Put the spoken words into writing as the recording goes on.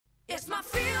It's my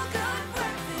feel-good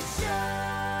breakfast show.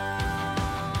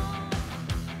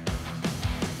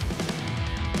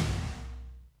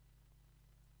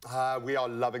 We are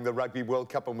loving the Rugby World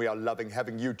Cup, and we are loving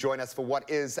having you join us for what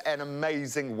is an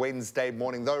amazing Wednesday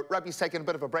morning. Though Rugby's taken a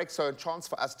bit of a break, so a chance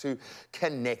for us to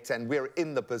connect, and we're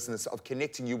in the business of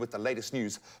connecting you with the latest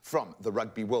news from the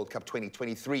Rugby World Cup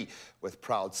 2023 with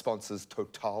proud sponsors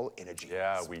TOTALENERGIES.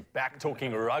 Yeah, we're back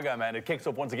talking rugby, man. It kicks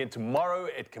off once again tomorrow.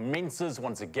 It commences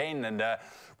once again, and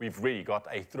we've really got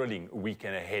a thrilling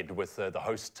weekend ahead with the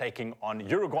hosts taking on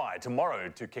Uruguay tomorrow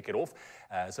to kick it off.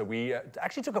 So we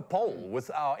actually took a poll with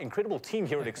our incredible team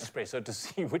here at Expresso to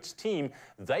see which team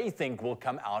they think will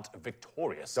come out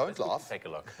victorious. Don't laugh. Take a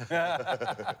look.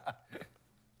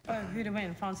 Who to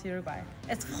win? France, Uruguay.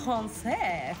 It's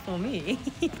Francais for me.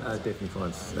 Definitely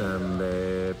France.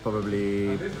 They're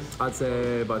probably, I'd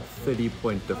say, about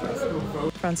 30-point difference.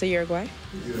 France or Uruguay?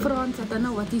 France, I don't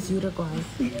know what is Uruguay.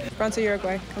 France or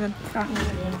Uruguay? Come on.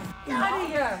 Out of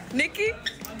here. Nikki?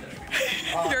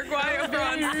 Uruguay or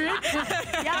France?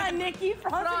 Yeah, Nikki,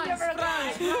 France or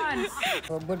Uruguay? France.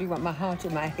 Well, what do you want, my heart or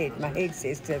my head? My head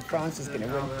says that France is going to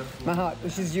win. My heart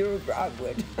wishes Uruguay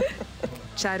would.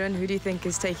 Chadwin, who do you think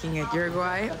is taking it,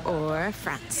 Uruguay or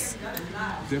France?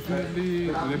 Definitely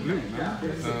the blue, man.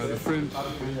 The French,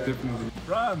 definitely.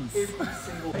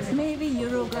 France! Maybe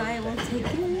Uruguay will take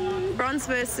it. France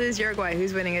versus Uruguay,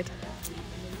 who's winning it?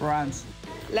 France.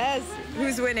 Les,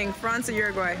 who's winning, France or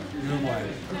Uruguay? Uruguay.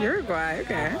 Uruguay,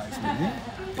 okay.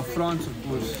 France, of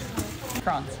course.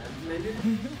 France.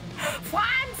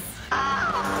 France!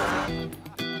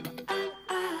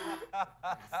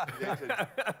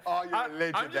 Oh, you're a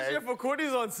legend, I'm just here for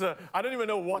Courtney's answer. I don't even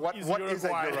know what is Uruguay. What is a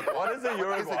Uruguay? What is a Uruguay?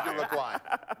 What is a Uruguay?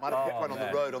 Might have hit one on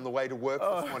the road on the way to work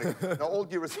this morning. Now, all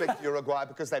due respect to Uruguay,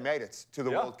 because they made it to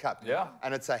the World Cup. Yeah.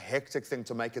 And it's a hectic thing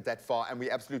to make it that far, and we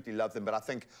absolutely love them. But I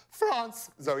think France,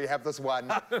 Zoe, have this one.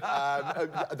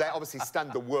 They obviously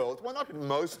stunned the world. Well, not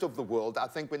most of the world. I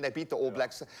think when they beat the All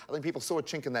Blacks, I think people saw a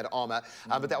chink in that armour.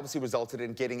 But that obviously resulted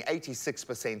in getting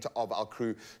 86% of our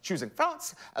crew choosing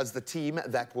France as the team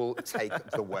that will take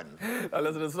the win.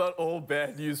 Listen, it's not all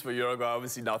bad news for Uruguay.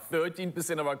 Obviously, now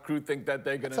 13% of our crew think that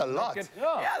they're going to knock it.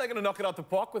 Yeah, they're going to knock it out the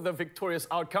park with a victorious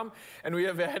outcome. And we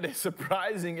have had a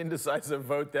surprising indecisive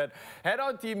vote that had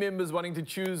our team members wanting to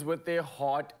choose with their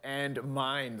heart and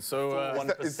mind. So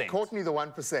 1%. Is Courtney the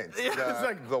 1%?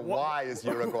 Yeah, the why is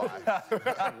Uruguay.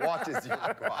 What is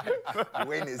Uruguay?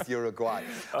 When is Uruguay?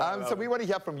 So we want to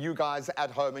hear from you guys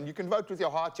at home, and you can vote with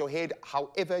your heart, your head,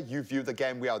 however you view the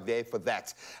game. We are there for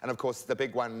that. And of course, the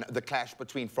big one, the clash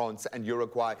between France and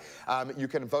Uruguay. You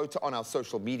can vote on our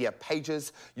social media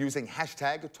pages using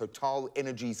hashtag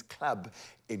TOTALENERGIESClub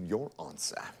in your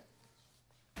answer.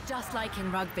 Just like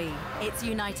in rugby, it's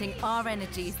uniting our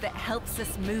energies that helps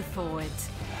us move forward.